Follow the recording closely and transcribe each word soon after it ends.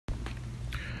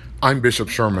I'm Bishop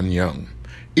Sherman Young.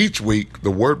 Each week, the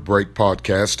Word Break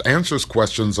podcast answers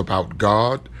questions about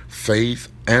God,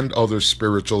 faith, and other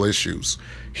spiritual issues.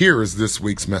 Here is this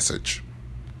week's message.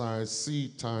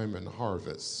 Seed time and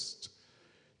harvest.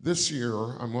 This year,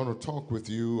 I'm going to talk with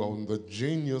you on the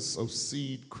genius of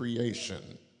seed creation.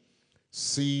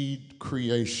 Seed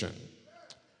creation.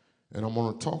 And I'm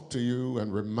going to talk to you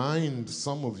and remind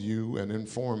some of you and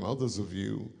inform others of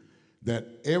you that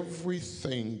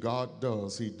everything God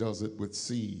does, He does it with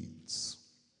seeds.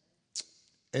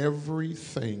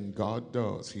 Everything God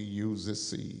does, He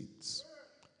uses seeds.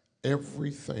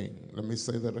 Everything, let me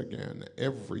say that again,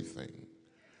 everything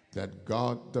that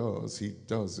God does, He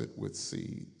does it with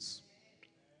seeds.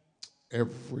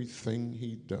 Everything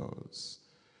He does.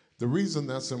 The reason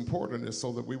that's important is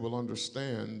so that we will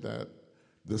understand that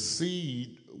the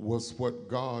seed was what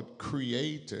God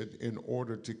created in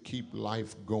order to keep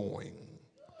life going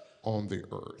on the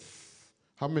earth.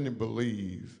 How many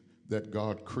believe that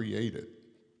God created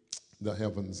the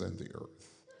heavens and the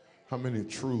earth? How many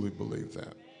truly believe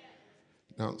that?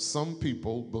 Now, some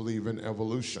people believe in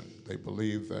evolution. They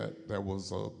believe that there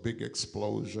was a big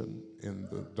explosion in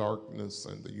the darkness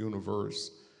and the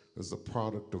universe as a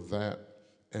product of that,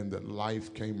 and that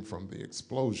life came from the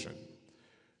explosion.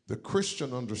 The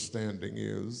Christian understanding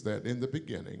is that in the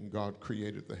beginning, God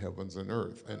created the heavens and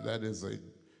earth, and that is a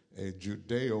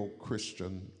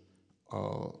Judeo-Christian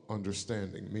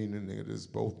understanding, meaning it is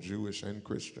both Jewish and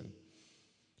Christian.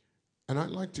 And I'd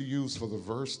like to use for the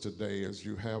verse today, as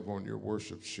you have on your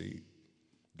worship sheet,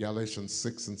 Galatians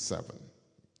 6 and 7.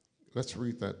 Let's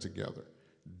read that together.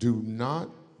 Do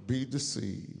not be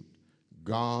deceived.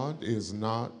 God is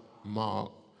not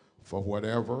mocked, for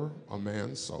whatever a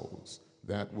man sows,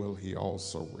 that will he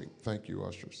also reap. Thank you,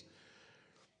 ushers.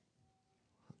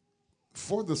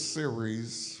 For the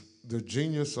series, The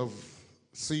Genius of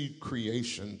Seed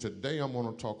Creation, today I'm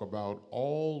going to talk about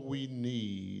all we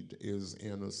need is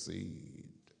in a seed.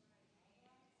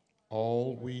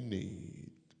 All we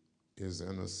need is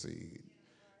in a seed.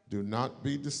 Do not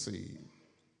be deceived.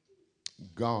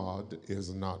 God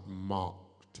is not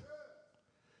mocked.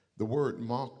 The word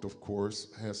mocked, of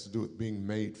course, has to do with being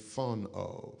made fun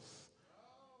of.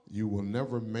 You will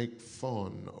never make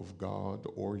fun of God,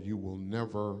 or you will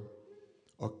never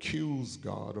accuse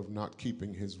God of not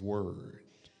keeping His word.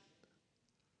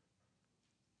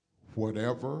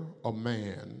 Whatever a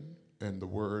man, and the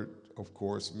word, of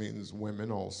course, means women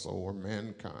also, or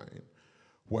mankind,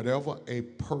 whatever a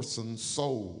person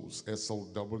sows,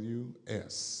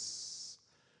 S-O-W-S.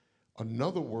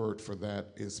 Another word for that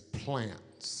is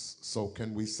plants. So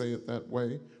can we say it that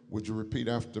way? Would you repeat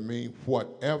after me?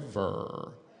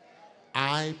 Whatever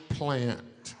I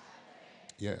plant,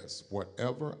 yes,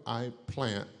 whatever I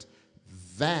plant,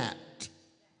 that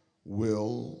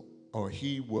will, or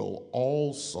he will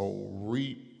also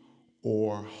reap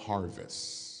or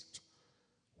harvest.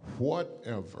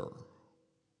 Whatever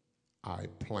I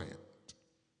plant,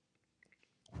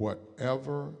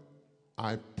 whatever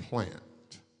I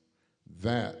plant,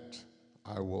 that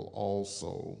I will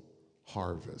also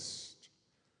harvest.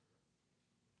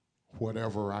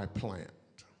 Whatever I plant.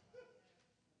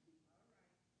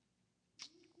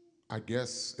 I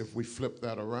guess if we flip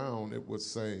that around, it would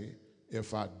say,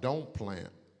 if I don't plant,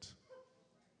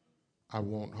 I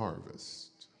won't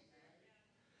harvest.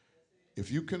 If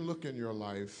you can look in your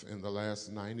life in the last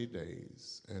 90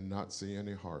 days and not see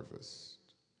any harvest,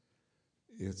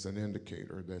 it's an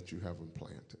indicator that you haven't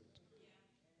planted.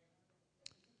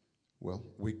 Well,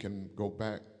 we can go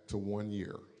back to 1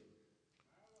 year,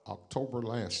 October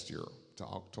last year to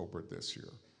October this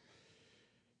year.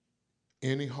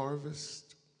 Any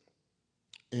harvest?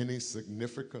 Any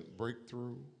significant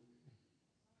breakthrough?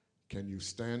 Can you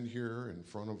stand here in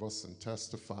front of us and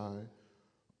testify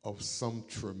of some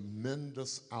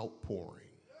tremendous outpouring?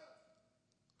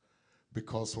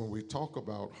 Because when we talk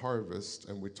about harvest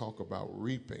and we talk about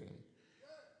reaping,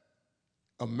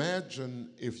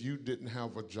 imagine if you didn't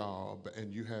have a job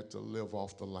and you had to live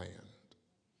off the land,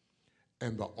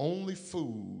 and the only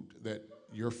food that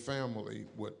your family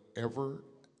would ever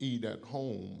eat at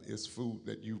home is food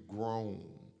that you've grown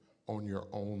on your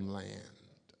own land.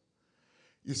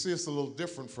 You see, it's a little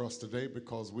different for us today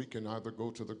because we can either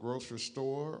go to the grocery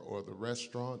store or the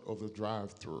restaurant or the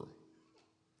drive-thru,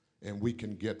 and we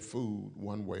can get food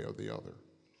one way or the other.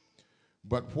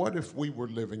 But what if we were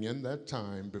living in that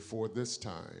time before this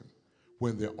time,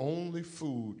 when the only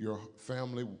food your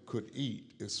family could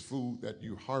eat is food that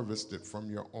you harvested from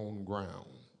your own ground?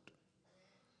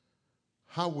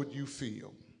 How would you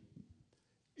feel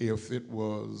if it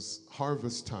was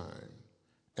harvest time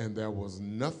and there was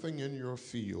nothing in your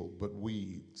field but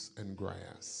weeds and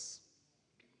grass.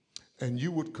 And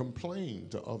you would complain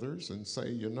to others and say,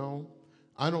 you know,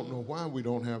 I don't know why we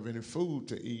don't have any food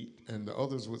to eat. And the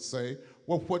others would say,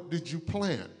 well, what did you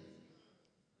plant?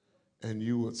 And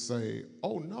you would say,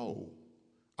 oh no,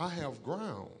 I have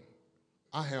ground,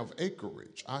 I have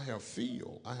acreage, I have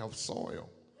field, I have soil.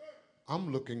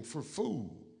 I'm looking for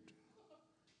food.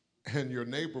 And your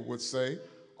neighbor would say,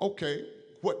 okay,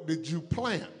 what did you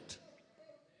plant?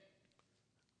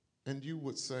 And you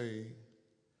would say,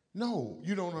 no,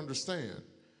 you don't understand.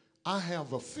 I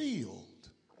have a field,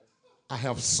 I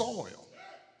have soil,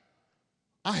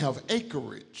 I have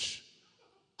acreage.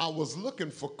 I was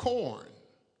looking for corn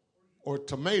or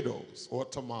tomatoes or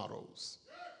tomatoes.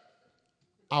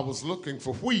 I was looking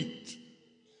for wheat.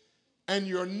 And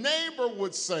your neighbor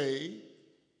would say,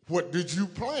 what did you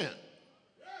plant?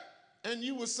 And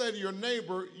you would say to your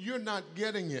neighbor, you're not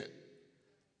getting it.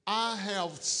 I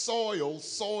have soil.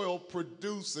 Soil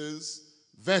produces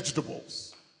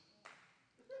vegetables.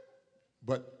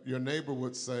 But your neighbor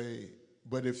would say,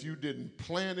 but if you didn't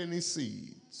plant any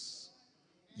seeds,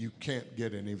 you can't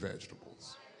get any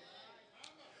vegetables.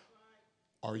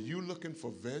 Are you looking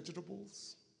for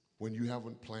vegetables when you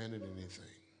haven't planted anything?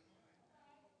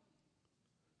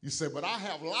 You say, but I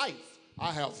have life,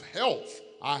 I have health,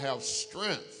 I have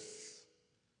strength.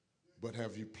 But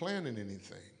have you planted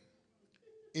anything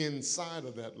inside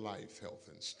of that life, health,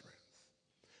 and strength?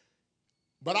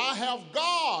 But I have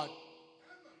God,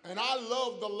 and I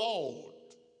love the Lord.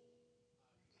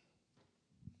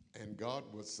 And God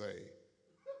would say,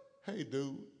 hey,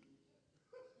 dude,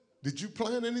 did you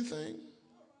plant anything?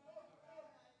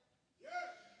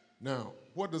 Now,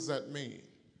 what does that mean?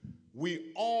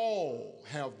 We all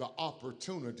have the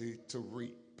opportunity to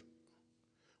reap.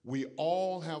 We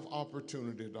all have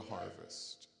opportunity to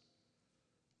harvest.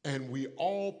 And we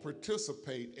all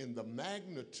participate in the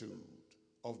magnitude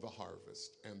of the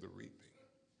harvest and the reaping.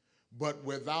 But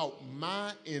without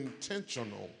my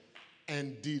intentional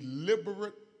and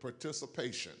deliberate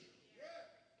participation,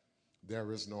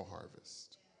 there is no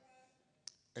harvest.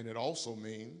 And it also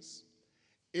means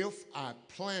if I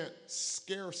plant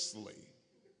scarcely,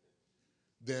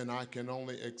 then I can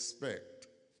only expect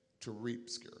to reap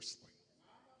scarcely.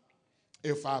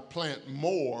 If I plant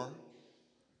more,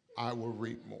 I will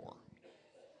reap more.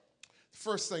 The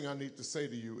first thing I need to say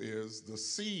to you is the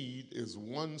seed is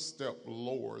one step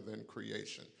lower than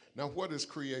creation. Now, what is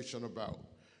creation about?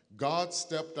 God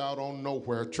stepped out on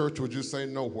nowhere. Church, would you say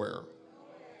nowhere?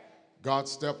 God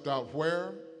stepped out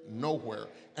where? Nowhere.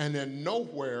 And then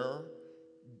nowhere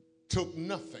took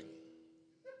nothing.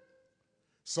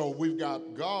 So we've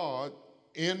got God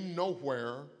in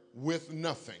nowhere with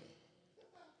nothing.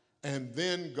 And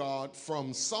then God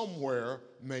from somewhere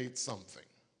made something.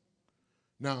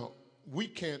 Now, we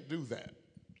can't do that.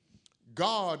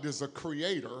 God is a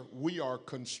creator. We are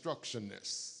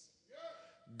constructionists.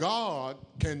 God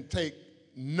can take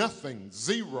nothing,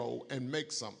 zero, and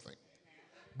make something.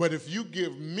 But if you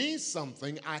give me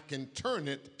something, I can turn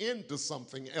it into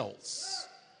something else.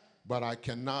 But I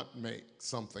cannot make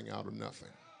something out of nothing.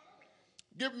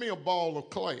 Give me a ball of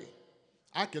clay.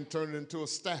 I can turn it into a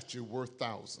statue worth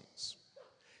thousands.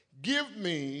 Give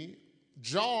me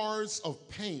jars of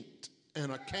paint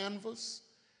and a canvas,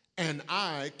 and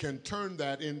I can turn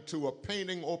that into a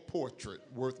painting or portrait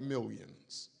worth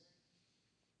millions.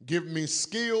 Give me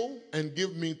skill and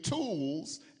give me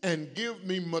tools and give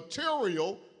me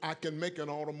material, I can make an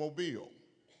automobile.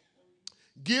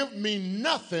 Give me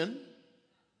nothing,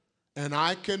 and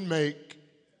I can make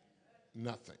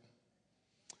nothing.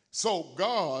 So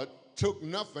God took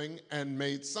nothing and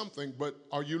made something, but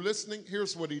are you listening?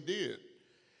 Here's what he did.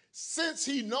 Since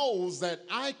he knows that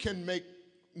I can make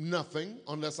nothing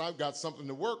unless I've got something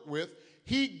to work with,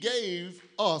 he gave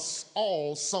us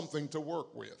all something to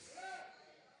work with.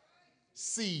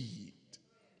 Seed.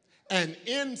 And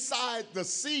inside the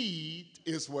seed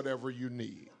is whatever you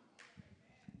need.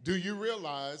 Do you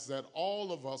realize that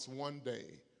all of us one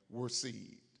day were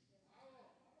seed?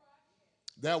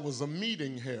 There was a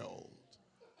meeting held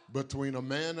between a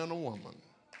man and a woman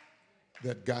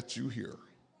that got you here.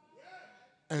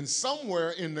 And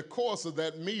somewhere in the course of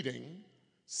that meeting,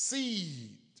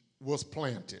 seed was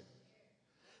planted.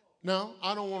 Now,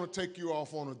 I don't want to take you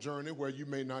off on a journey where you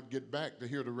may not get back to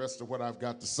hear the rest of what I've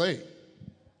got to say.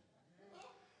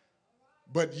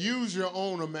 But use your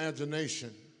own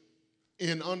imagination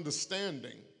in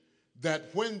understanding that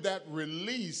when that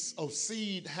release of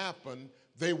seed happened,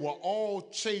 they were all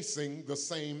chasing the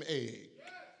same egg.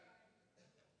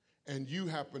 And you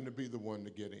happen to be the one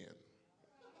to get in.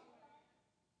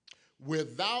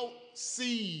 Without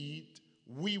seed,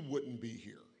 we wouldn't be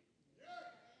here.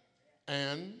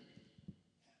 And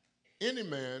any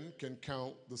man can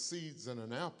count the seeds in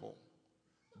an apple,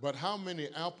 but how many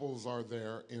apples are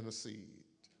there in a seed?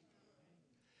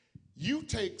 You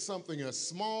take something as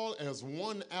small as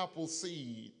one apple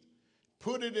seed,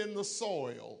 put it in the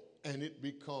soil, and it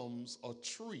becomes a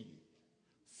tree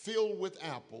filled with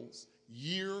apples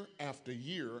year after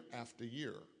year after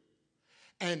year.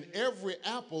 And every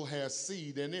apple has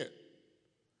seed in it.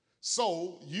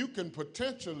 So you can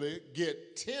potentially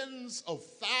get tens of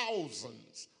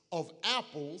thousands of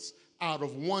apples out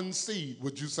of one seed.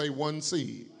 Would you say one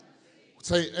seed?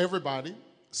 Say, everybody,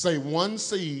 say one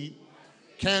seed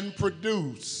can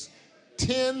produce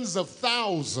tens of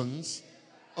thousands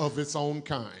of its own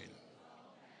kind.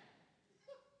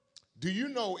 Do you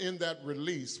know in that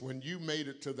release, when you made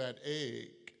it to that egg,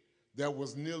 there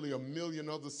was nearly 1 million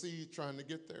other seeds trying to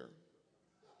get there?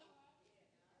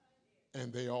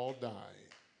 And they all died.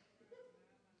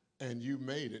 And you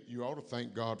made it. You ought to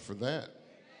thank God for that.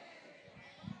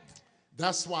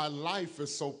 That's why life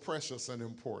is so precious and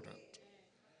important.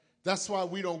 That's why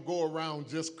we don't go around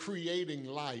just creating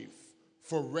life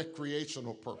for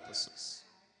recreational purposes.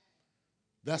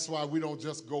 That's why we don't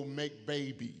just go make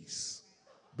babies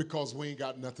because we ain't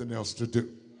got nothing else to do.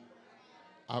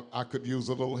 I could use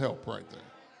a little help right there.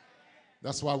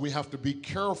 That's why we have to be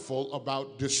careful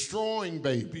about destroying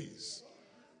babies.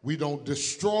 We don't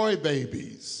destroy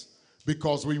babies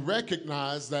because we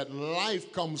recognize that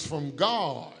life comes from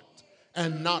God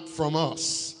and not from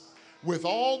us. With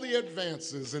all the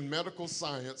advances in medical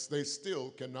science, they still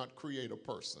cannot create a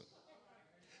person.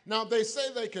 Now, they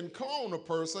say they can clone a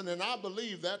person, and I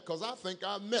believe that because I think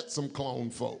I've met some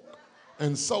clone folk,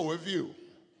 and so have you.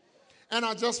 And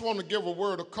I just want to give a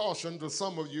word of caution to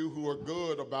some of you who are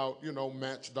good about,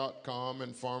 Match.com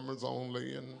and Farmers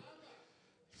Only and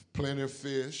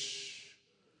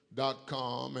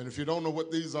Plentyfish.com. And if you don't know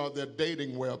what these are, they're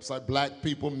dating websites. Black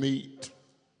People Meet,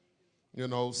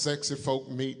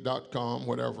 sexyfolkmeet.com,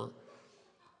 whatever.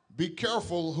 Be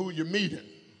careful who you're meeting.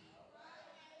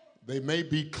 They may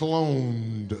be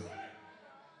cloned.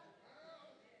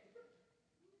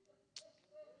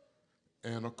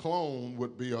 And a clone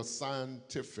would be a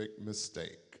scientific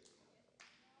mistake.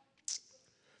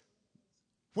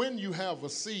 When you have a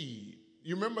seed,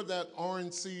 you remember that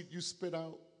orange seed you spit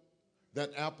out?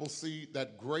 That apple seed,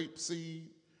 that grape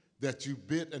seed that you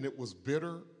bit and it was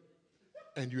bitter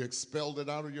and you expelled it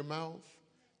out of your mouth?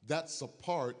 That's a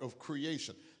part of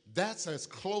creation. That's as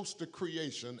close to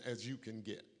creation as you can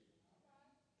get.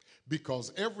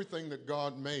 Because everything that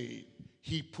God made,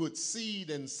 he put seed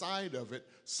inside of it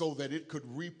so that it could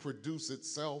reproduce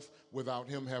itself without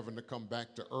him having to come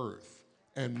back to earth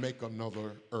and make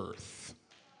another earth.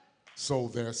 So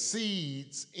there are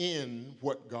seeds in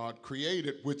what God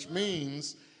created, which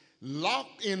means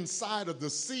locked inside of the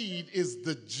seed is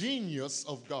the genius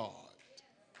of God.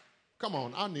 Come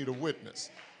on, I need a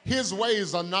witness. His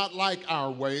ways are not like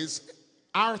our ways.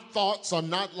 Our thoughts are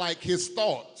not like his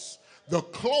thoughts. The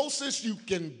closest you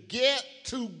can get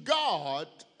to God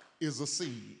is a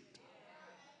seed.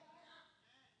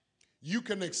 You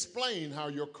can explain how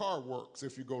your car works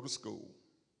if you go to school.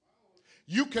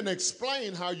 You can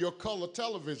explain how your color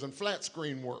television flat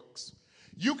screen works.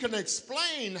 You can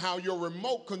explain how your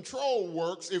remote control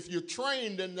works if you're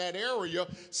trained in that area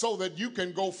so that you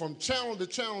can go from channel to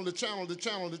channel to channel to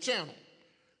channel to channel.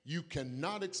 You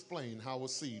cannot explain how a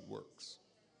seed works.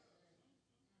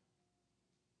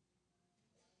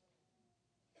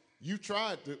 You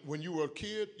tried to, when you were a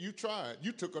kid, you tried.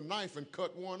 You took a knife and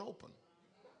cut one open.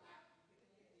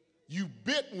 You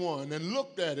bit one and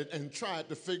looked at it and tried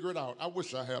to figure it out. I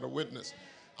wish I had a witness.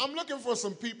 I'm looking for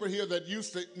some people here that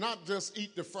used to not just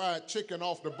eat the fried chicken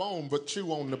off the bone, but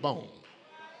chew on the bone.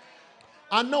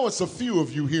 I know it's a few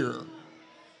of you here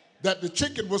that the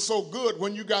chicken was so good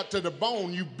when you got to the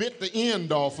bone, you bit the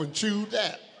end off and chewed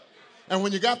that. And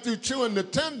when you got through chewing the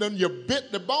tendon, you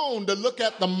bit the bone to look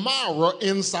at the marrow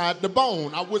inside the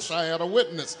bone. I wish I had a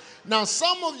witness. Now,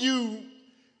 some of you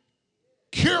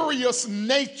curious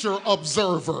nature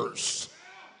observers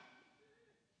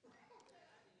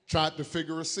tried to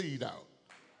figure a seed out.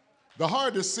 The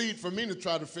hardest seed for me to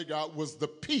try to figure out was the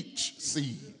peach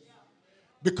seed,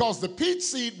 because the peach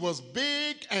seed was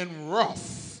big and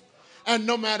rough, and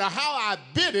no matter how I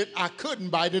bit it, I couldn't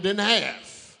bite it in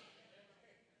half.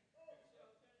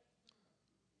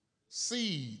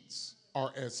 Seeds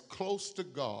are as close to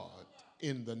God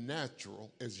in the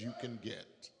natural as you can get.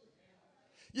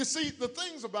 You see, the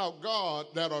things about God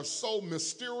that are so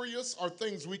mysterious are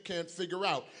things we can't figure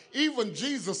out. Even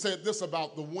Jesus said this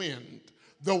about the wind.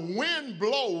 The wind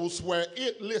blows where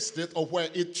it listeth or where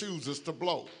it chooses to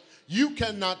blow. You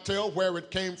cannot tell where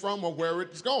it came from or where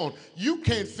it's gone. You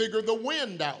can't figure the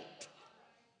wind out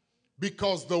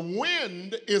because the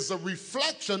wind is a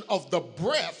reflection of the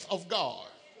breath of God.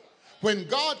 When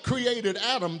God created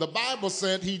Adam, the Bible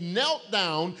said he knelt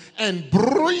down and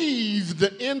breathed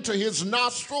into his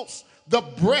nostrils the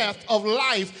breath of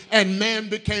life, and man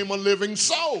became a living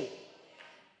soul.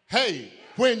 Hey,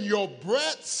 when your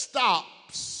breath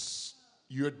stops,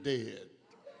 you're dead.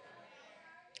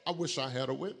 I wish I had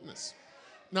a witness.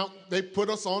 Now, they put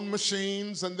us on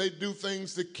machines and they do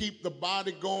things to keep the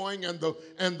body going and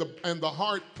the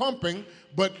heart pumping,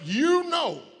 but you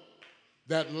know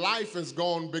that life is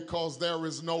gone because there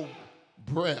is no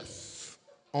breath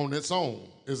on its own.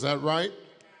 Is that right?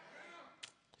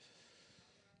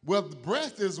 Well, the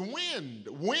breath is wind.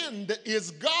 Wind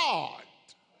is God.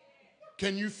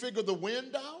 Can you figure the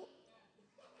wind out?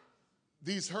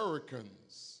 These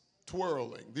hurricanes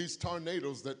twirling, these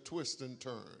tornadoes that twist and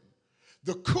turn.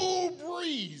 The cool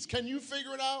breeze, can you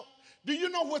figure it out? Do you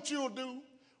know what you'll do?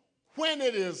 When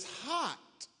it is hot,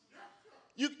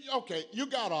 you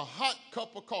got a hot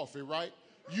cup of coffee, right?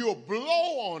 You'll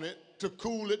blow on it to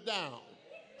cool it down.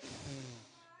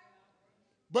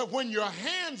 But when your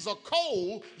hands are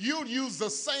cold, you'll use the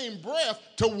same breath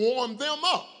to warm them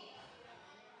up.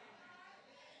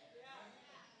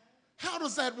 How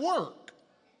does that work?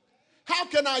 How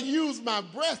can I use my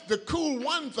breath to cool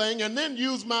one thing and then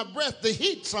use my breath to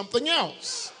heat something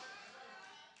else?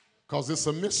 Because it's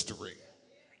a mystery.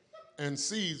 And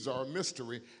seeds are a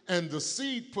mystery. And the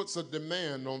seed puts a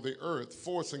demand on the earth,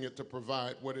 forcing it to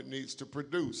provide what it needs to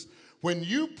produce. When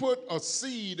you put a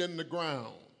seed in the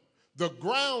ground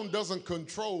doesn't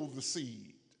control the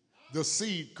seed. The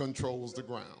seed controls the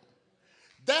ground.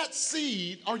 That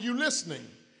seed, are you listening,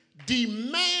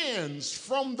 demands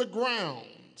from the ground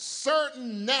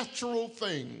certain natural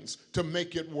things to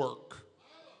make it work.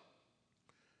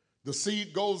 The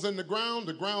seed goes in the ground,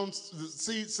 the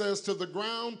seed says to the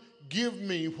ground, give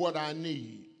me what I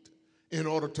need in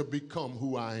order to become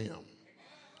who I am.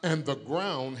 And the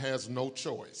ground has no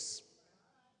choice.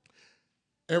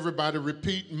 Everybody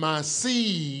repeat, my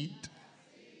seed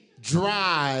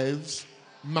drives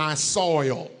my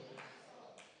soil.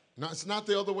 Now, it's not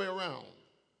the other way around.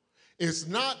 It's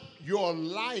not your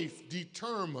life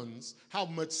determines how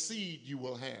much seed you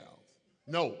will have.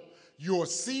 No, your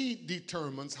seed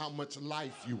determines how much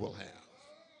life you will have.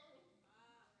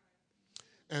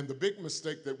 And the big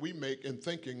mistake that we make in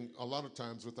thinking a lot of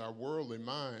times with our worldly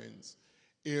minds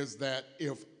is that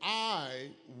if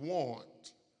I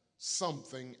want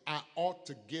something, I ought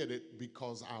to get it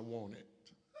because I want it.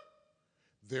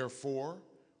 Therefore,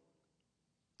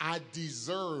 I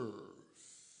deserve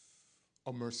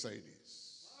a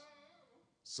Mercedes.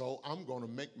 So I'm going to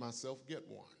make myself get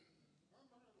one.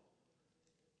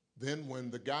 Then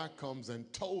when the guy comes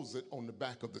and tows it on the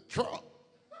back of the truck,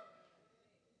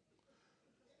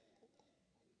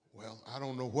 well, I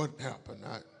don't know what happened.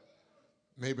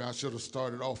 Maybe I should have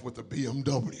started off with a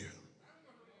BMW.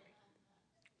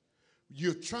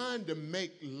 You're trying to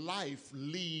make life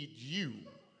lead you.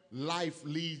 Life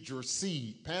leads your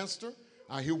seed. Pastor,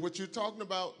 I hear what you're talking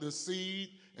about, the seed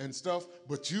and stuff,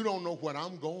 but you don't know what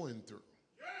I'm going through.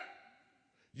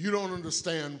 You don't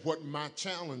understand what my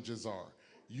challenges are.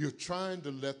 You're trying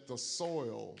to let the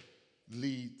soil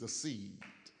lead the seed.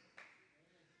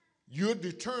 You're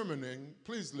determining,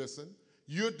 please listen,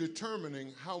 you're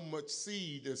determining how much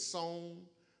seed is sown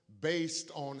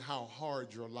based on how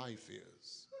hard your life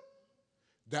is.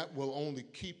 That will only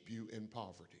keep you in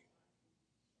poverty.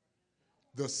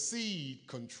 The seed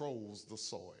controls the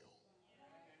soil.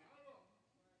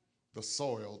 The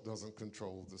soil doesn't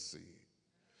control the seed.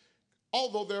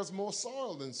 Although there's more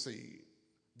soil than seed,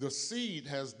 the seed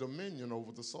has dominion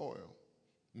over the soil,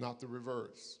 not the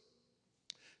reverse.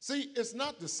 See, it's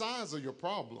not the size of your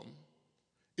problem,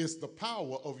 it's the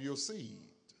power of your seed.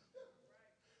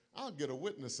 I'll get a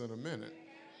witness in a minute.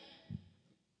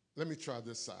 Let me try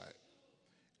this side.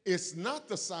 It's not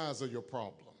the size of your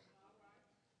problem,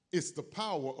 it's the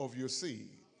power of your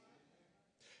seed.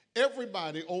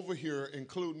 Everybody over here,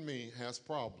 including me, has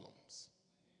problems.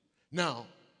 Now,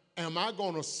 am I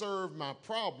going to serve my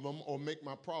problem or make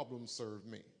my problem serve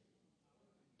me?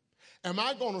 Am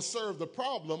I going to serve the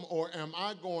problem or am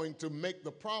I going to make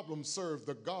the problem serve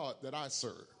the God that I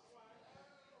serve?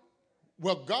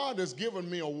 Well, God has given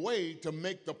me a way to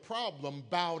make the problem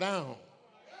bow down.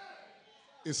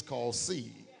 It's called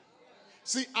seed.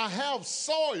 See, I have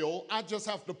soil, I just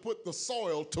have to put the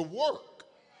soil to work.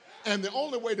 And the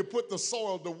only way to put the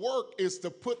soil to work is to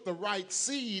put the right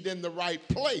seed in the right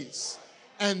place.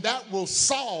 and that will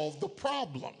solve the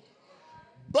problem.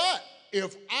 But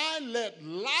if I let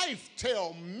life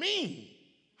tell me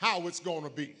how it's going to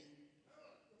be,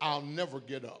 I'll never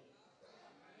get up.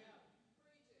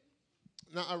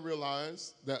 Now, I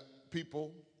realize that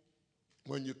people,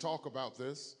 when you talk about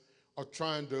this, are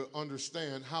trying to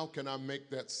understand how can I make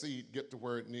that seed get to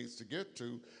where it needs to get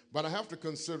to, but I have to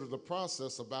consider the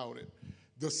process about it.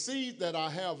 The seed that I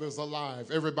have is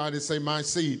alive. Everybody say my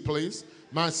seed, please.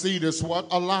 My seed is what?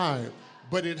 Alive.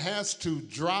 But it has to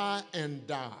dry and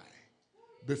die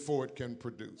before it can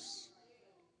produce.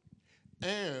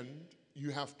 And you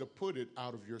have to put it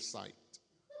out of your sight.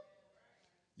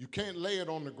 You can't lay it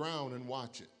on the ground and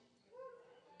watch it.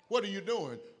 What are you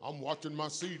doing? I'm watching my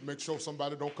seed, make sure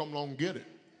somebody don't come along and get it.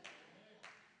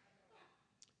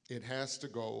 It has to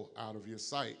go out of your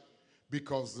sight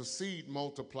because the seed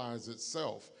multiplies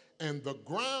itself. And the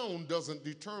ground doesn't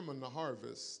determine the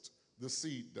harvest, the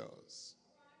seed does.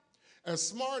 As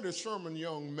smart as Sherman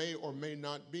Young may or may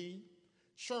not be,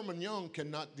 Sherman Young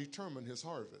cannot determine his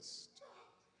harvest.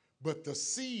 But the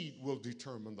seed will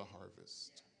determine the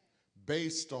harvest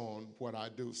based on what I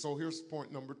do. So here's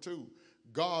point number 2.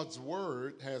 God's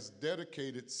word has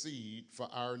dedicated seed for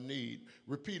our need.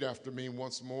 Repeat after me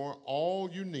once more. All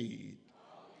you need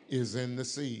is in the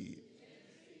seed.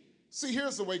 See,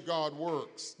 here's the way God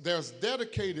works. There's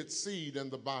dedicated seed in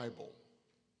the Bible.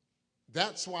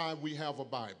 That's why we have a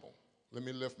Bible. Let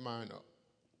me lift mine up.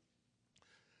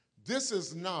 This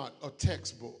is not a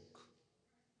textbook.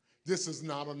 This is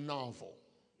not a novel.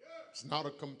 It's not a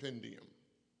compendium.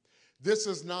 This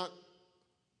is not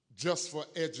just for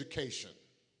education.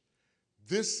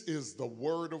 This is the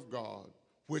Word of God,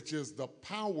 which is the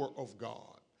power of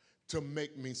God to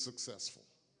make me successful.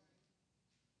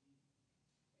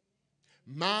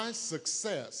 My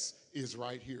success is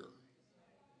right here.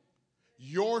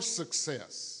 Your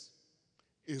success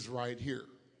is right here.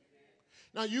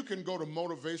 Now, you can go to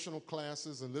motivational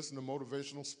classes and listen to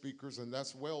motivational speakers, and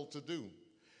that's well to do.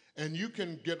 And you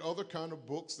can get other kind of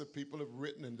books that people have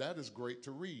written, and that is great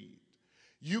to read.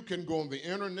 You can go on the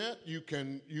internet. You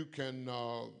can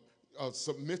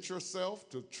submit yourself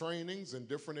to trainings in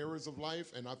different areas of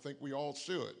life, and I think we all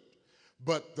should.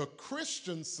 But the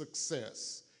Christian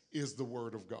success is the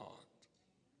Word of God.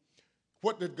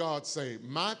 What did God say?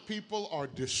 My people are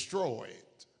destroyed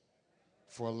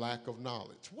for a lack of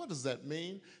knowledge. What does that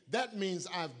mean? That means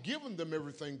I've given them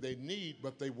everything they need,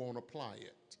 but they won't apply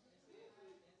it.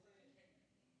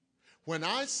 When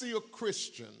I see a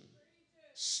Christian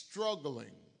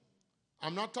struggling,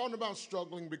 I'm not talking about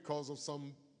struggling because of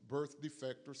some birth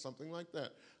defect or something like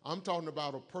that. I'm talking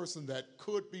about a person that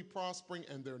could be prospering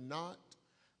and they're not.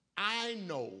 I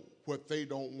know what they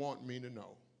don't want me to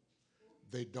know.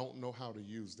 They don't know how to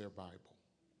use their Bible.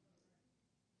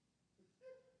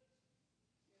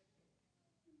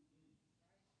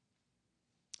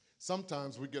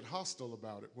 Sometimes we get hostile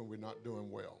about it when we're not doing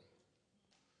well.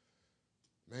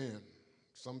 Man,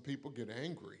 some people get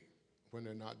angry when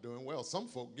they're not doing well. Some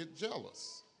folk get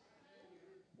jealous.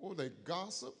 Or they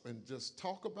gossip and just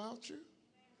talk about you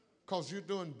because you're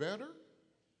doing better.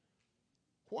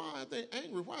 Why are they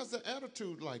angry? Why is their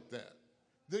attitude like that?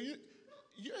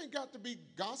 You ain't got to be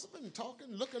gossiping and talking,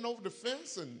 looking over the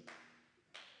fence and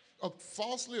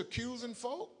falsely accusing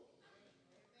folk.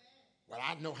 Well,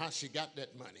 I know how she got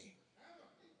that money.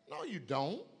 No, you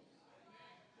don't.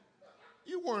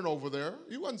 You weren't over there.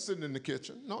 You wasn't sitting in the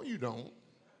kitchen. No, you don't.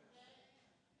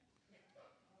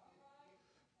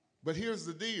 But here's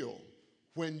the deal.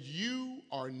 When you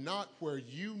are not where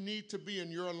you need to be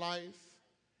in your life,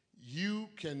 you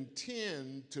can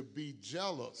tend to be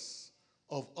jealous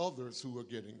of others who are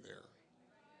getting there.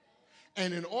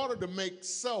 And in order to make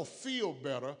self feel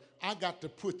better, I got to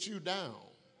put you down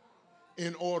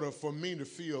in order for me to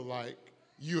feel like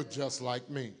you're just like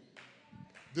me.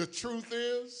 The truth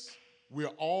is, we're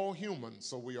all human,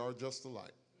 so we are just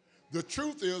alike. The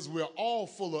truth is, we're all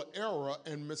full of error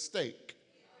and mistake,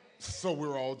 so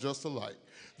we're all just alike.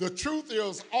 The truth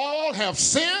is, all have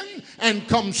sinned and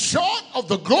come short of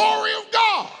the glory of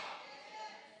God.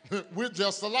 We're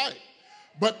just alike.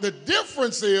 But the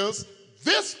difference is,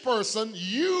 this person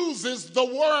uses the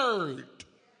word.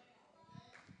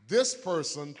 This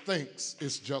person thinks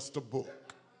it's just a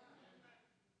book.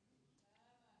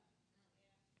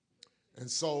 And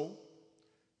so,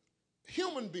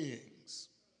 human beings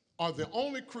are the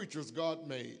only creatures God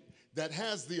made that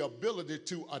has the ability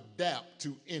to adapt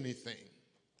to anything.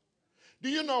 Do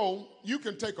you know you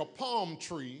can take a palm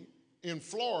tree in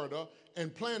Florida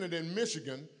and plant it in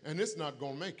Michigan and it's not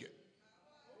going to make it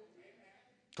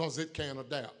because it can't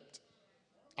adapt?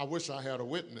 I wish I had a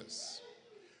witness.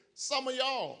 Some of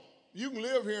y'all you can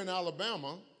live here in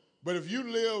Alabama, but if you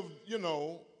live,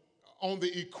 on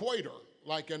the equator,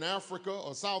 like in Africa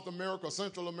or South America or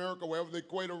Central America, wherever the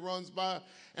equator runs by,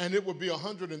 and it would be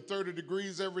 130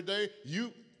 degrees every day,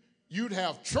 you'd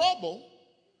have trouble,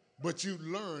 but you'd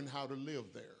learn how to live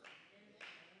there.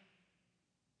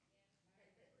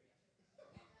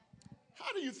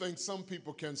 How do you think some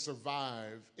people can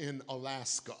survive in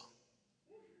Alaska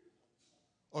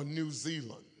or New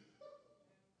Zealand?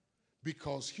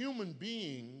 Because human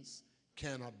beings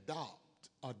can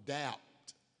adapt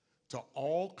to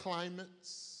all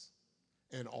climates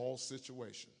and all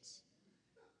situations,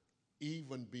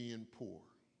 even being poor.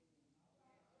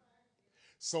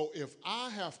 So if I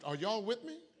have to, are y'all with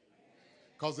me?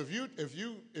 Because if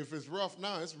it's rough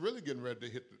now, it's really getting ready to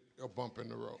hit a bump in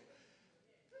the road.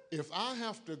 If I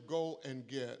have to go and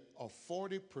get a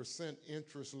 40%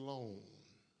 interest loan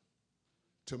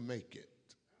to make it,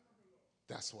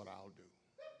 that's what I'll do.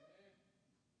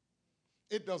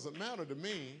 It doesn't matter to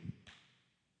me.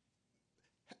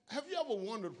 Have you ever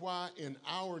wondered why in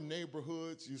our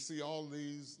neighborhoods you see all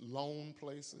these loan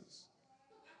places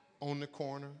on the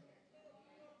corner?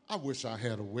 I wish I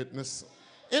had a witness.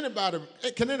 Can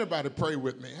anybody pray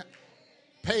with me?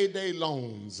 Payday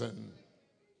loans and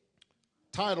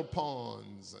title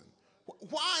ponds. And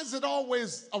why is it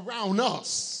always around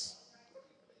us?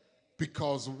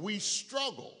 Because we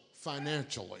struggle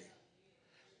financially.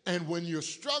 And when you're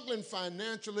struggling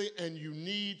financially and you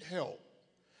need help,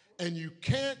 and you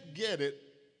can't get it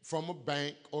from a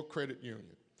bank or credit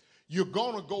union, you're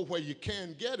going to go where you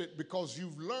can get it because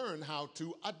you've learned how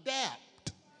to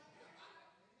adapt.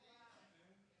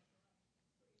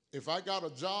 If I got a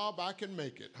job, I can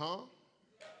make it, huh?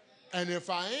 And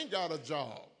if I ain't got a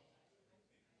job,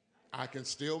 I can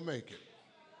still make it.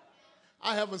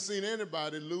 I haven't seen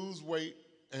anybody lose weight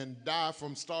and die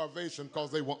from starvation because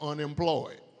they were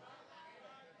unemployed.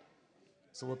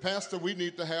 So, well, Pastor, we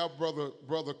need to have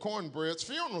Brother Cornbread's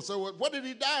funeral. So what did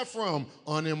he die from?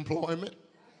 Unemployment.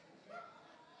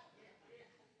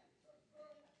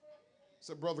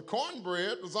 So Brother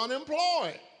Cornbread was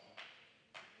unemployed.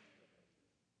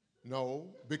 No,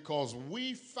 because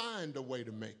we find a way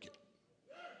to make it.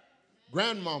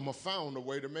 Grandmama found a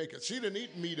way to make it. She didn't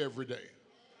eat meat every day.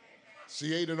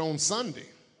 She ate it on Sunday.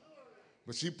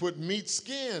 But she put meat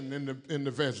skin in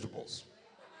the vegetables.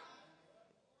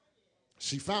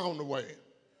 She found a way.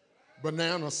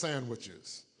 Banana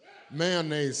sandwiches,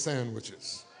 mayonnaise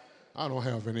sandwiches. I don't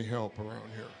have any help around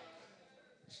here.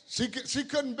 She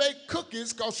couldn't bake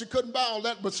cookies because she couldn't buy all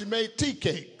that, but she made tea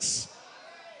cakes.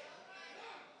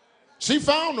 She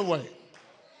found a way.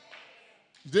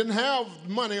 Didn't have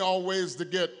money always to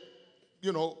get,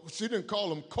 she didn't call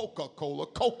them Coca-Cola,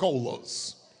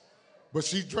 Coca-Colas. But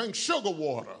she drank sugar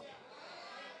water.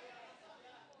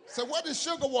 So what is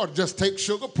sugar water? Just take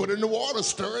sugar, put it in the water,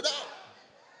 stir it up.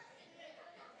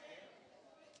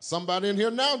 Somebody in here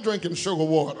now drinking sugar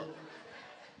water.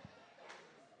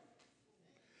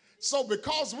 So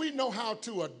because we know how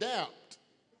to adapt,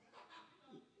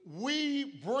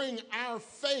 we bring our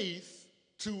faith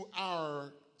to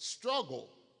our struggle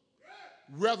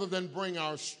rather than bring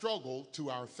our struggle to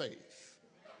our faith.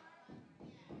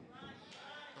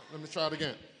 Let me try it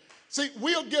again. See,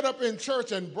 we'll get up in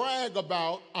church and brag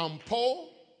about I'm poor,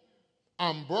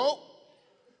 I'm broke,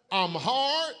 I'm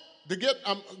hard to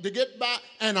get by,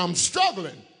 and I'm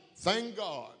struggling. Thank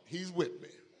God he's with me.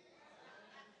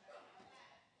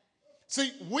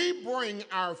 See, we bring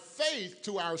our faith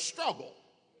to our struggle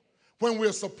when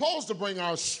we're supposed to bring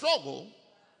our struggle.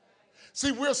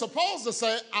 See, we're supposed to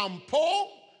say, I'm poor,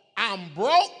 I'm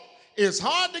broke, it's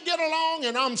hard to get along,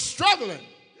 and I'm struggling.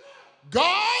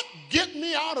 God, get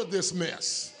me out of this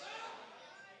mess.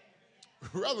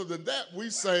 Rather than that, we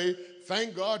say,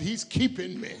 thank God he's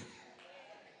keeping me.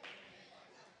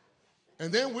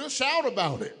 And then we'll shout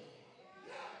about it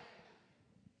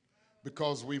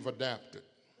because we've adapted.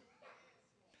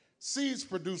 Seeds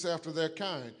produce after their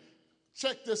kind.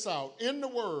 Check this out. In the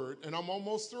Word, and I'm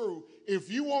almost through,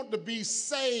 if you want to be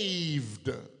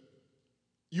saved,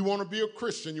 you want to be a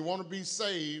Christian, you want to be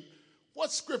saved,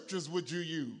 what scriptures would you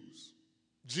use?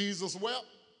 Jesus wept.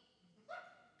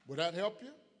 Would that help you?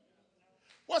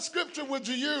 What scripture would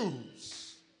you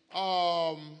use?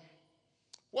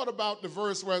 What about the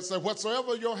verse where it says,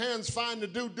 whatsoever your hands find to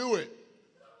do, do it?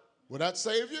 Would that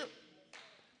save you?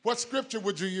 What scripture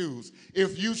would you use?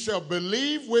 If you shall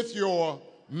believe with your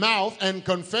mouth and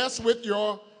confess with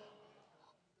your,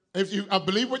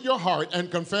 believe with your heart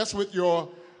and confess with your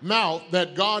mouth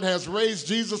that God has raised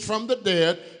Jesus from the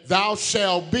dead, thou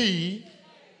shalt be.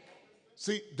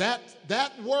 See,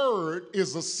 that word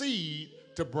is a seed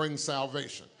to bring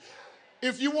salvation.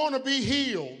 If you want to be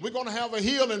healed, we're going to have a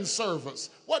healing service.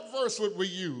 What verse would we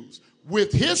use?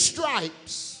 With his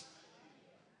stripes,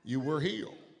 you were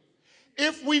healed.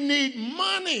 If we need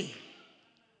money,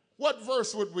 what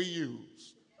verse would we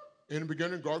use? In the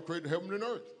beginning, God created heaven and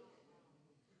earth.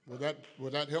 Would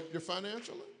that help you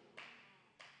financially?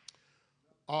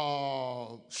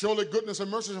 Surely goodness and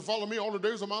mercy shall follow me all the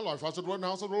days of my life. I shall dwell in the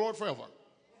house of the Lord forever.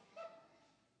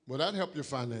 Will that help you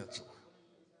financially?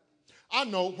 I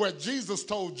know where Jesus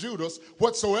told Judas,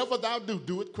 whatsoever thou do,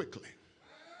 do it quickly.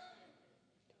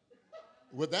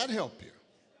 Would that help you?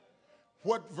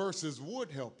 What verses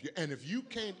would help you? And if you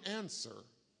can't answer,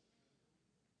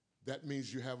 that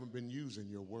means you haven't been using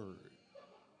your word.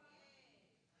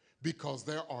 Because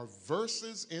there are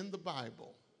verses in the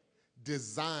Bible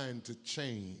designed to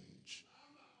change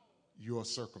your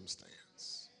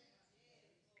circumstance.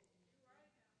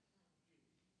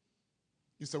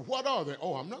 You say, what are they?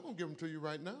 Oh, I'm not going to give them to you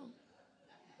right now.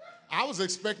 I was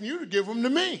expecting you to give them to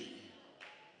me.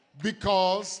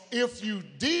 Because if you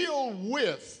deal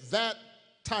with that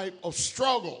type of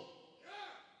struggle,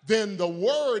 then the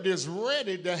word is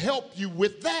ready to help you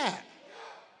with that.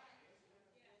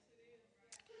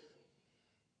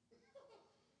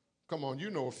 Come on, you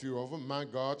know a few of them. My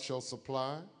God shall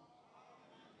supply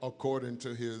according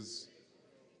to his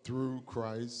through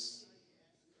Christ.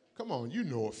 Come on, you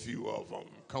know a few of them.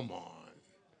 Come on.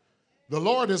 The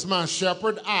Lord is my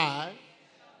shepherd,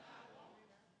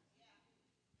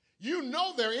 You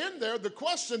know they're in there. The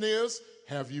question is,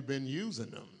 have you been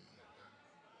using them?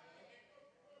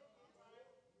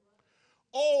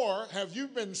 Or have you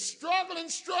been struggling,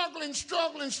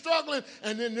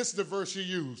 and then this is the verse you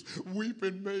use.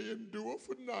 Weeping may endure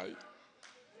for night.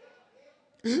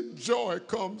 Joy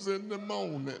comes in the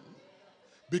morning.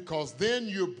 Because then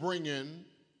you're bringing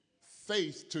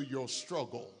faith to your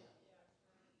struggle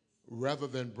rather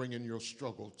than bringing your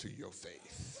struggle to your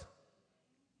faith.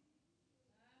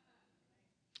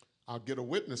 I'll get a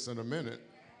witness in a minute.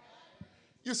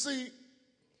 You see,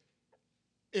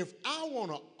 if I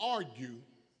want to argue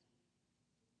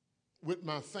with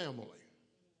my family,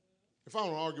 if I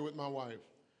want to argue with my wife,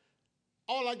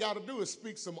 all I got to do is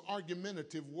speak some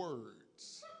argumentative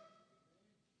words.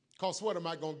 Because what am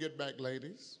I going to get back,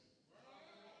 ladies?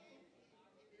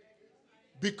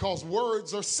 Because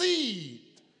words are seed.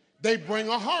 They bring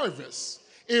a harvest.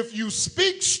 If you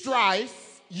speak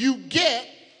strife, you get.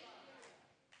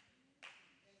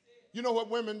 You know what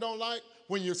women don't like?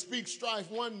 When you speak strife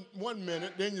one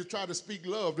minute, then you try to speak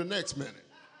love the next minute.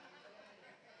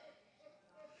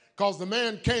 Because the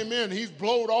man came in, he's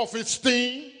blowed off his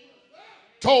steam,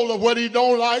 told her what he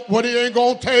don't like, what he ain't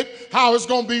going to take, how it's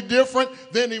going to be different.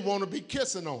 Then he want to be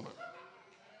kissing on her.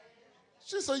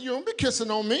 She said, you don't be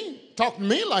kissing on me, talk to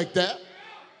me like that.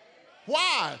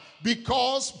 Why?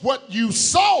 Because what you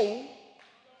sow,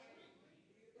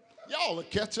 y'all are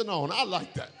catching on. I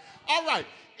like that. All right.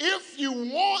 If you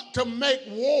want to make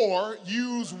war,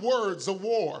 use words of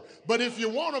war. But if you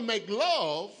want to make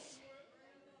love,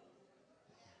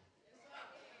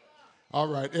 all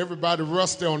right, everybody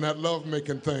rusty on that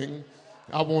love-making thing.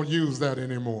 I won't use that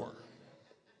anymore.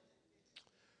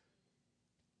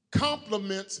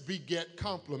 Compliments beget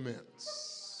compliments.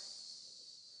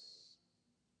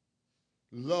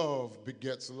 Love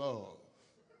begets love.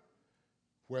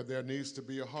 Where there needs to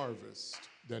be a harvest,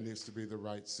 there needs to be the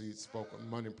right seed spoken.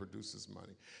 Money produces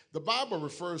money. The Bible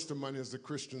refers to money as the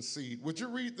Christian seed. Would you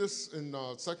read this in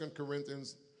 2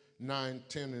 Corinthians 9,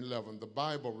 10, 11? The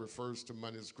Bible refers to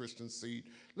money as Christian seed.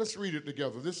 Let's read it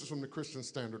together. This is from the Christian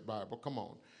Standard Bible. Come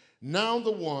on. Now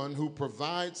the one who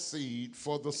provides seed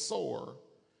for the sower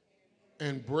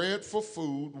and bread for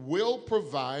food will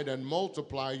provide and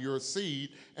multiply your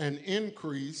seed and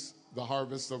increase the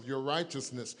harvest of your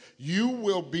righteousness. You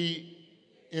will be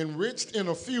enriched in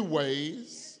a few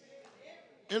ways,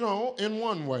 in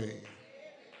one way.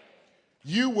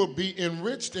 You will be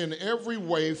enriched in every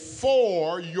way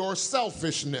for your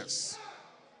selfishness,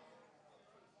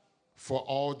 for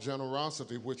all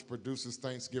generosity, which produces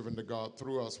thanksgiving to God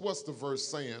through us. What's the verse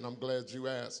saying? I'm glad you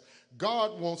asked.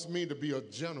 God wants me to be a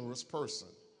generous person,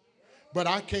 but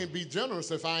I can't be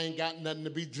generous if I ain't got nothing to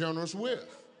be generous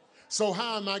with. So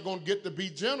how am I going to get to be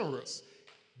generous?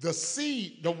 The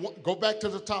seed, go back to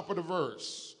the top of the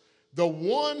verse. The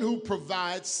one who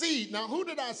provides seed. Now, who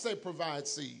did I say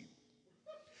provides seed?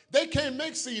 They can't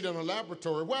make seed in a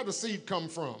laboratory. Where does seed come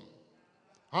from?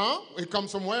 It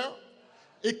comes from where?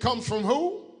 It comes from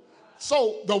who?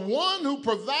 So the one who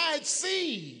provides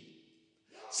seed.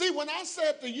 See, when I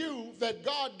said to you that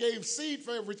God gave seed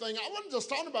for everything, I wasn't just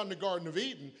talking about in the Garden of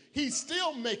Eden. He's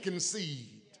still making seed.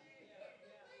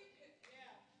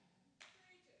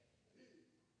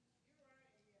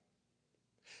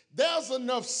 There's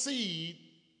enough seed.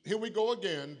 Here we go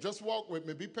again. Just walk with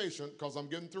me. Be patient because I'm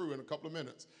getting through in a couple of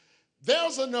minutes.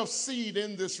 There's enough seed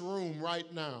in this room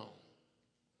right now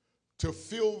to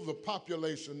fill the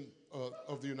population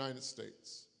of the United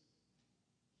States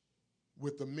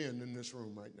with the men in this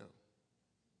room right now.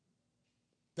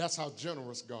 That's how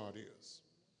generous God is.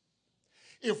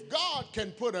 If God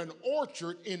can put an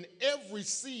orchard in every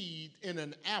seed in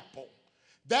an apple,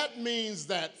 that means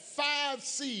that 5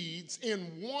 seeds in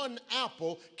one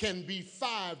apple can be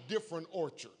 5 different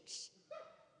orchards.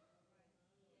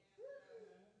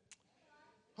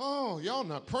 Oh, y'all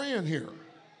not praying here.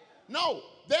 No,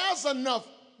 there's enough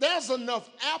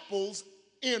apples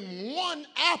in one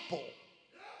apple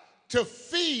to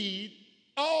feed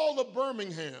all of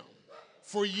Birmingham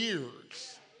for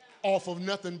years off of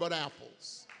nothing but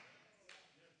apples.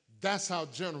 That's how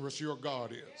generous your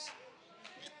God is.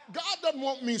 God doesn't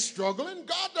want me struggling.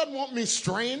 God doesn't want me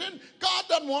straining. God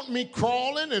doesn't want me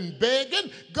crawling and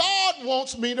begging. God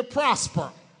wants me to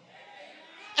prosper.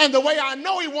 And the way I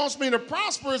know he wants me to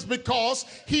prosper is because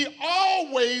he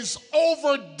always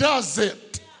overdoes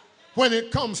it when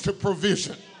it comes to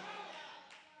provision.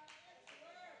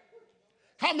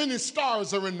 How many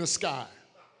stars are in the sky?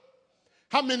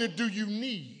 How many do you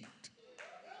need?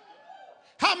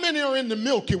 How many are in the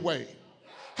Milky Way?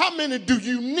 How many do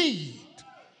you need?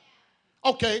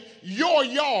 Okay, your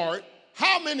yard,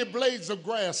 how many blades of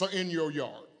grass are in your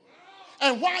yard?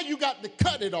 And why you got to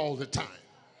cut it all the time?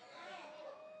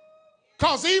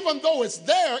 Because even though it's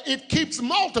there, it keeps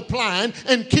multiplying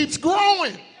and keeps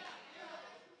growing.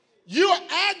 You're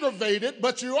aggravated,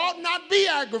 but you ought not be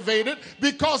aggravated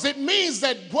because it means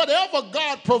that whatever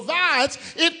God provides,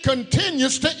 it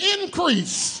continues to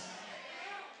increase.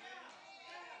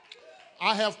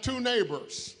 I have 2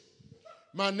 neighbors.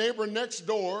 My neighbor next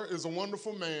door is a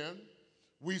wonderful man.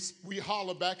 We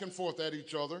holler back and forth at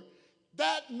each other.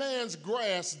 That man's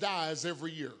grass dies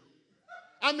every year.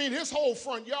 I mean, his whole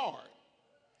front yard.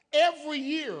 Every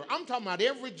year, I'm talking about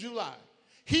every July,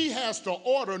 he has to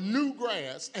order new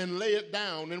grass and lay it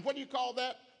down. And what do you call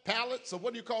that? Pallets? Or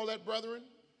what do you call that, brethren?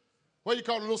 What do you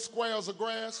call the little squares of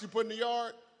grass you put in the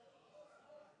yard?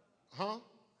 Huh?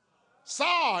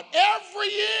 Sod. Every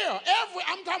year.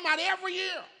 I'm talking about every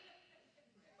year.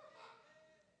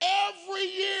 Every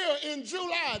year in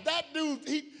July, that dude,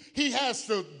 he has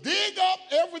to dig up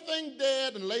everything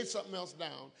dead and lay something else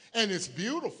down. And it's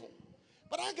beautiful.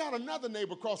 But I got another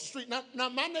neighbor across the street. Now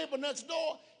my neighbor next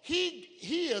door, he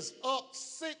is up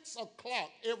 6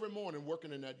 o'clock every morning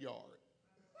working in that yard.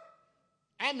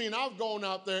 I mean, I've gone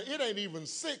out there. It ain't even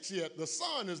 6 yet. The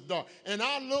sun is dark. And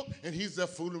I look, and he's there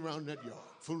fooling around that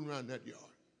yard,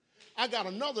 I got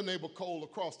another neighbor, Cole,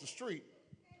 across the street.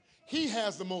 He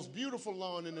has the most beautiful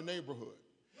lawn in the neighborhood.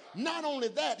 Not only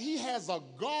that, he has a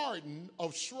garden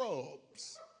of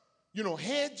shrubs,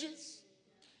 hedges,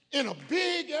 in a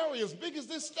big area as big as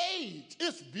this stage.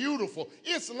 It's beautiful.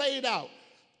 It's laid out.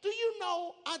 Do you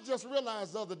know, I just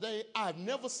realized the other day, I've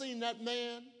never seen that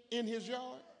man in his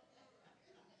yard.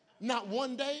 Not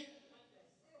one day.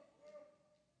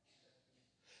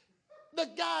 The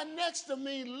guy next to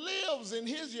me lives in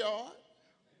his yard,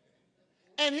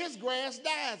 and his grass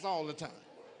dies all the time.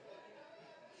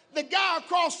 The guy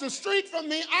across the street from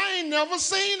me, I ain't never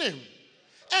seen him.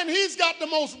 And he's got the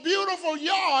most beautiful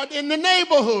yard in the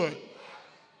neighborhood.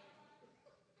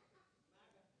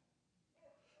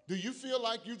 Do you feel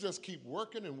like you just keep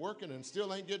working and working and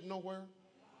still ain't getting nowhere?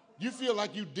 You feel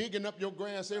like you digging up your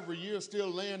grass every year, still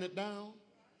laying it down?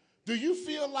 Do you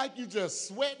feel like you just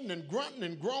sweating and grunting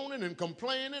and groaning and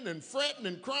complaining and fretting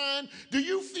and crying? Do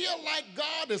you feel like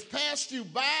God has passed you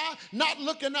by, not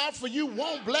looking out for you,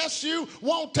 won't bless you,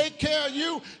 won't take care of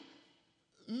you?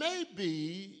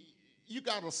 Maybe you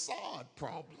got a sod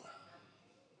problem.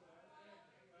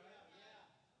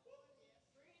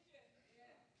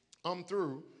 I'm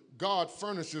through. God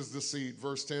furnishes the seed,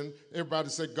 verse 10. Everybody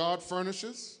say, God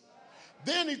furnishes.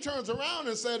 Then he turns around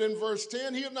and said in verse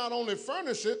 10, he'll not only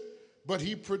furnish it, but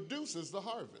he produces the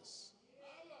harvest.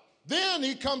 Then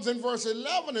he comes in verse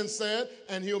 11 and said,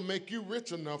 and he'll make you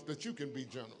rich enough that you can be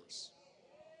generous.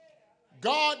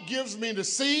 God gives me the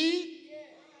seed,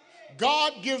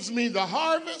 God gives me the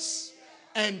harvest,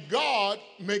 and God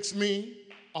makes me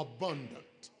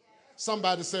abundant.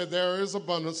 Somebody said there is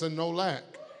abundance and no lack.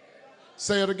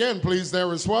 Say it again, please.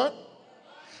 There is what?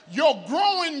 Your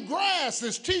growing grass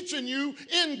is teaching you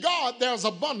in God there's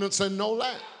abundance and no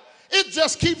lack. It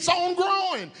just keeps on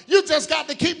growing. You just got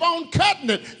to keep on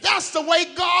cutting it. That's the way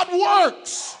God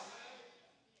works.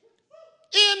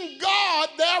 In God,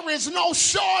 there is no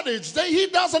shortage. He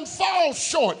doesn't fall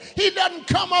short. He doesn't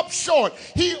come up short.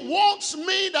 He wants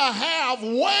me to have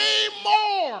way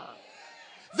more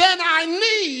than I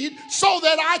need so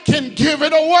that I can give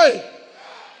it away.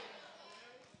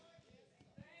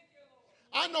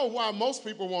 I know why most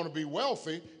people want to be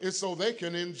wealthy is so they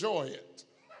can enjoy it.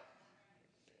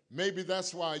 Maybe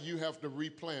that's why you have to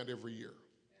replant every year,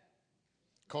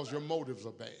 because your motives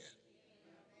are bad.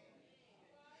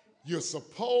 You're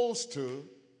supposed to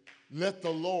let the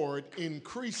Lord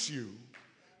increase you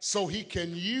so he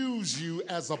can use you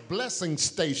as a blessing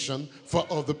station for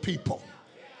other people.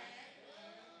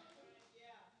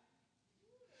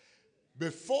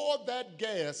 Before that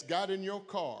gas got in your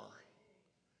car,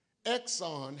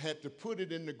 Exxon had to put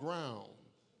it in the ground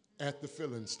at the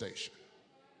filling station.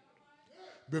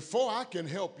 Before I can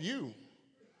help you,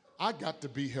 I got to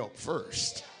be helped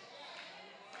first.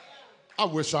 I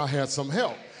wish I had some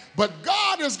help. But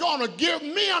God is going to give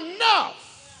me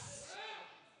enough.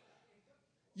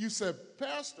 You said,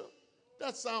 Pastor,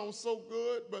 that sounds so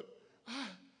good, but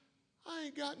I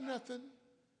ain't got nothing.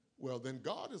 Well, then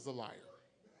God is a liar.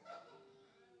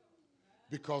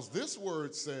 Because this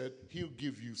word said he'll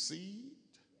give you seed.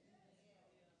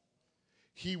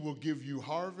 He will give you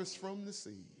harvest from the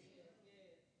seed.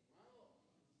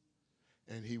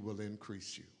 And he will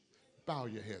increase you. Bow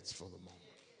your heads for the moment.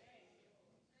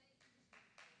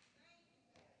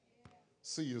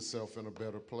 See yourself in a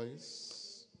better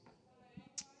place.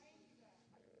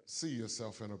 See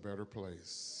yourself in a better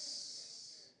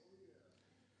place.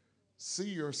 See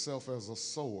yourself as a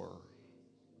sower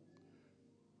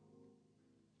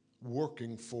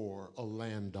working for a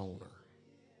landowner.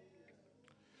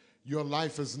 Your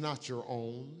life is not your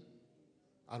own.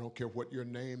 I don't care what your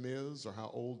name is or how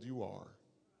old you are.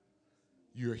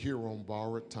 You're here on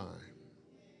borrowed time.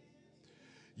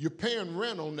 You're paying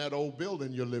rent on that old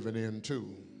building you're living in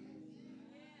too.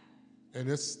 And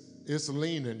it's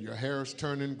leaning. Your hair's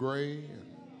turning gray. And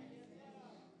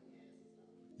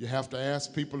you have to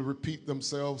ask people to repeat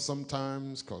themselves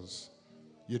sometimes because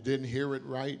you didn't hear it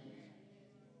right.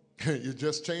 You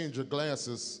just changed your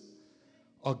glasses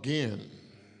again.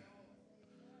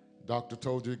 Doctor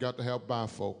told you got to have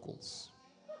bifocals.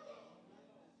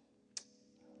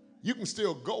 You can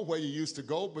still go where you used to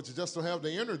go, but you just don't have the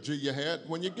energy you had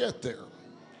when you get there.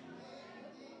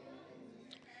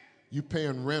 You're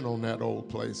paying rent on that old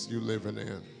place you're living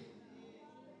in.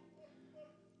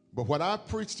 But what I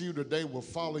preach to you today will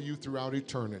follow you throughout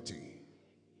eternity.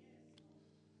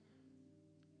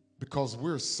 Because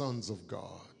we're sons of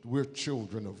God. We're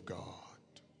children of God.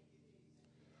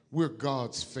 We're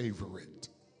God's favorite.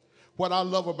 What I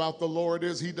love about the Lord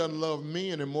is he doesn't love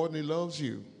me any more than he loves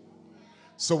you.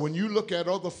 So when you look at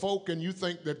other folk and you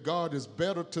think that God is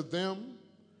better to them,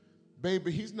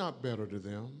 baby, he's not better to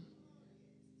them.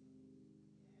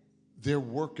 They're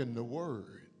working the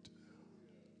word.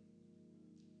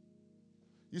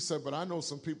 You said, but I know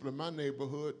some people in my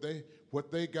neighborhood,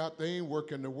 what they got, they ain't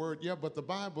working the word. Yeah, but the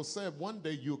Bible said one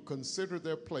day you'll consider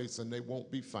their place and they won't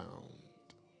be found.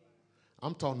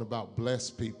 I'm talking about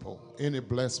blessed people. Any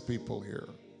blessed people here?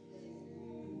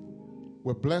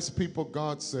 With blessed people,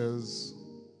 God says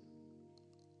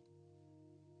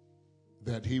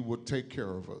that he would take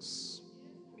care of us.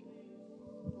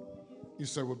 You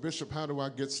say, well, Bishop, how do I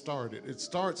get started? It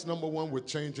starts, number one, with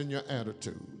changing your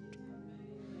attitude.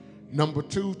 Number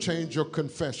two, change your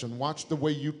confession. Watch the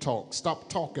way you talk. Stop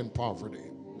talking poverty.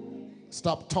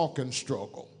 Stop talking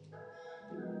struggle.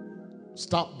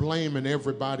 Stop blaming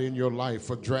everybody in your life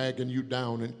for dragging you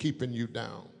down and keeping you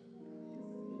down.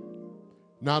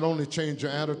 Not only change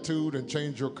your attitude and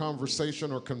change your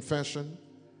conversation or confession,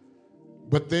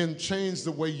 but then change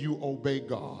the way you obey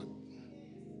God.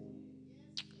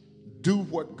 Do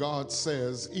what God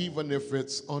says, even if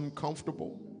it's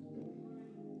uncomfortable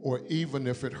or even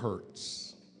if it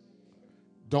hurts.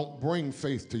 Don't bring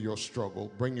faith to your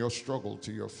struggle. Bring your struggle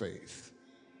to your faith.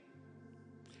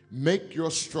 Make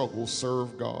your struggle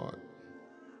serve God,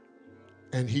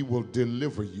 and he will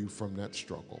deliver you from that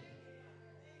struggle.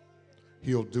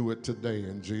 He'll do it today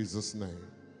in Jesus' name.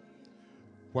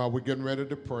 While we're getting ready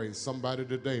to pray, somebody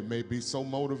today may be so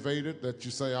motivated that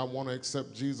you say, I want to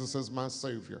accept Jesus as my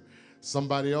Savior.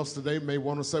 Somebody else today may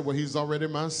want to say, well, he's already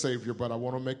my Savior, but I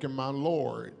want to make him my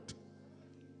Lord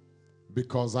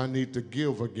because I need to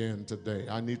give again today.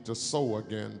 I need to sow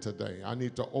again today. I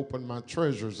need to open my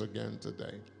treasures again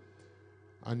today.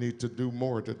 I need to do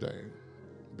more today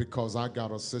because I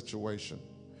got a situation.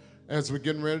 As we're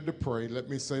getting ready to pray, let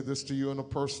me say this to you in a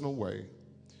personal way.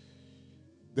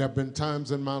 There have been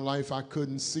times in my life I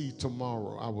couldn't see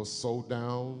tomorrow. I was so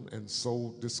down and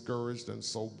so discouraged and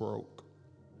so broke.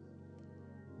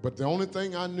 But the only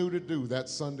thing I knew to do that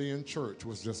Sunday in church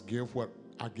was just give what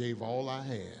I gave all I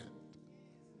had.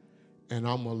 And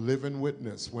I'm a living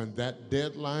witness. When that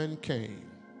deadline came,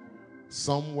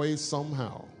 some way,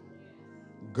 somehow,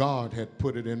 God had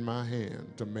put it in my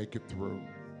hand to make it through.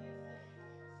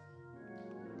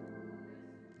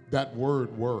 That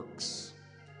word works.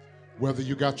 Whether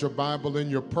you got your Bible in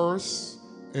your purse,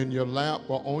 in your lap,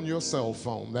 or on your cell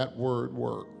phone, that word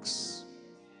works.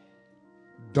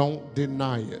 Don't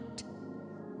deny it.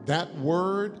 That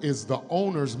word is the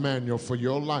owner's manual for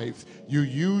your life. You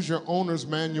use your owner's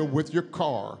manual with your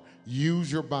car.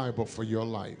 Use your Bible for your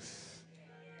life.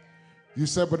 You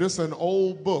said, but it's an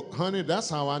old book. Honey, that's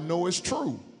how I know it's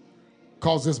true.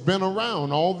 Because it's been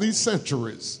around all these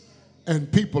centuries,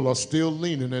 and people are still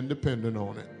leaning and depending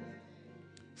on it.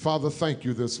 Father, thank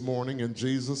you this morning in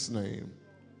Jesus' name.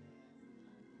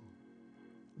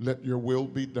 Let your will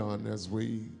be done as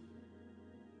we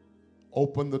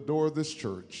open the door of this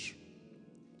church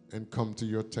and come to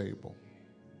your table.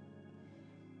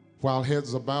 While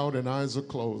heads are bowed and eyes are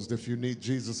closed, if you need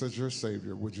Jesus as your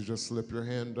Savior, would you just slip your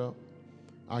hand up?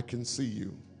 I can see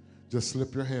you. Just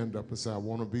slip your hand up and say, I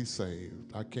want to be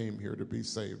saved. I came here to be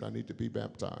saved. I need to be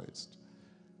baptized.